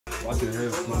Watching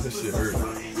him smoke this shit hurt.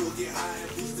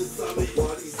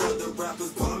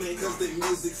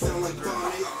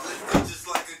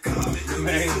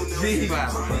 Man,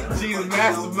 G the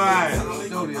mastermind.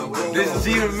 This G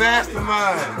the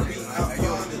mastermind.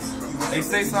 Hey,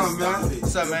 say something, man.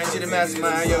 What's up, man? G the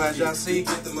mastermind. Yo, as y'all see,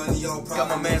 got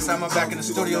my man Simon back in the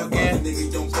studio again.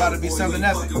 It's about to be something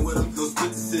epic.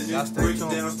 Y'all stay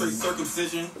tuned.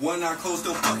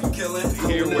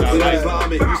 Hear what I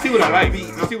like. You see what I like?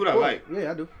 You see what I like?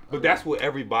 Yeah, I do. But that's what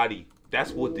everybody.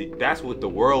 That's what the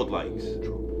world likes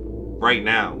right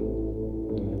now.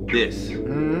 This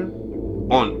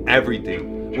on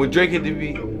everything. When Drake hit the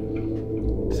beat,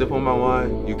 sip on my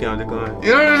wine, you can't decline.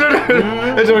 You know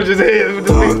that's what just hit with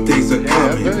the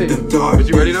beat. But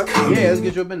you ready now? Yeah, let's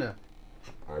get you up in there.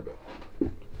 All right, bro.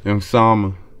 Young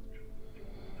Sama.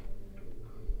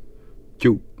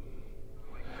 Cute.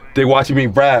 They watching me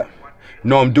rap.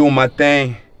 Know I'm doing my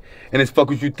thing. And it's fuck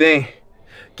what you think.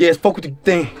 Yeah, it's fuck what you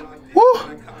think. Woo!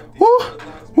 Woo!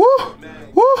 Woo!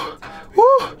 Woo!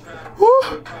 Woo!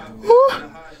 Woo! Woo!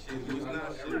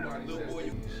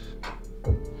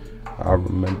 I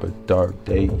remember dark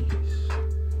days.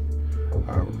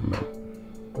 I remember.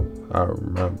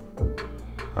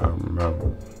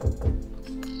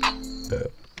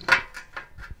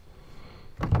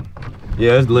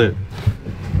 Yeah, it's lit.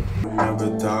 Remember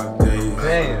dark days.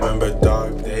 Damn. Remember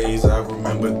dark days. I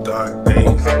remember dark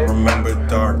days. I remember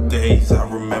dark days. I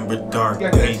remember dark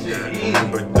days. I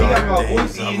remember dark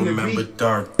days. I remember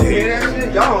dark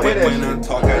days. Y'all hear that When I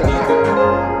talk, I need to.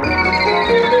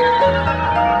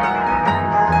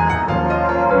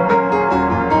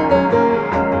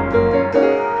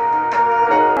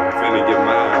 Finna get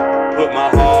mine. Put my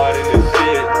heart in this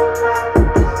shit.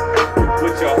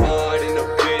 Put your heart in the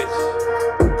bitch.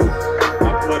 I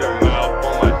put her mouth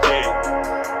on my dick.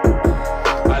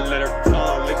 I let her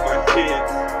tongue lick my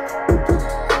kids.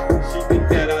 She think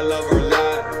that I love her a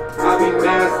lot. I be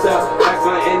masked up, that's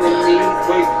my enemies.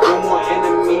 Wait, no more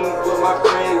enemies. But my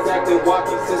friends acting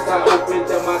wacky since I opened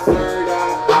up my third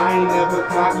eye. I ain't never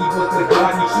cocky, but the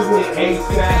cocky shooting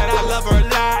ASAP. That I love her a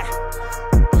lot.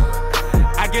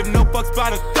 I give no fucks by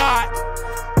the thought.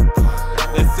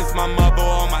 This is my mother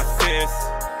or my sis.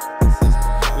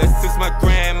 This is my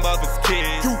grandmother's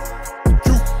kids.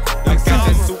 I got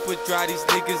that super dry. These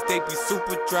niggas, they be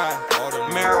super dry.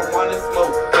 Marijuana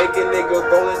smoke, make a nigga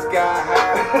rollin' sky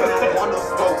high. I don't want no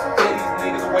smoke. Get these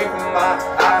niggas away from my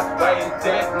eyes. Writing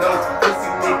death notes.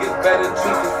 Pussy niggas better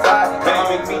treat the side.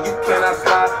 Baby, me, you cannot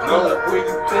slide. Roll up where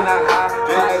you cannot hide.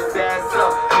 Tie his ass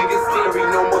up. Niggas scary,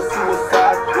 no more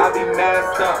suicide. I be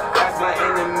masked up. That's my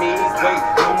enemies. Wait,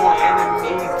 no more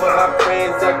enemies. But my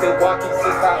friends acting wacky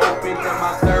since I opened up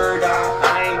my third eye.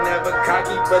 I ain't never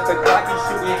cocky, but the cocky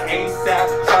shooting ASAP.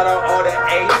 Shout out all the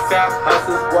ASAP.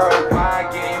 Hustles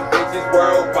worldwide, getting bitches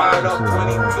worldwide. Up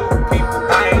 22 people.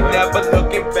 I ain't never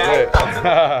looking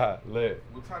back. Lit.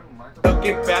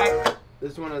 Looking back.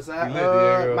 This one is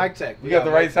mic check. You got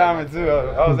the right timing too.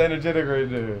 I was energetic right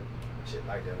there. Shit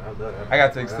like that. I love that. I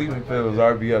got to take sleeping pills,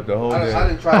 RB up the whole day. I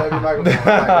didn't try every microphone. Like,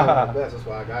 that was the best. That's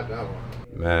why I got that one.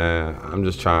 Man, I'm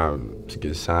just trying to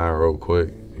get signed real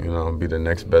quick. You know, be the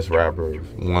next best rapper of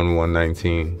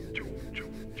 1/119.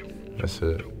 That's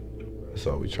it. That's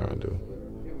all we trying to do.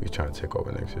 We trying to take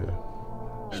over next year.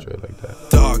 Straight like that.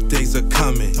 Dark days are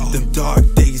coming, them dark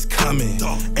days coming.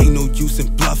 Ain't no use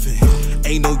in bluffing,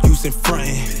 ain't no use in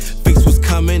fronting. Face was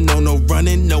coming, no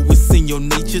running. No, it's in your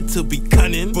nature to be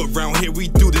cunning. But round here we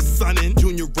do the sunning.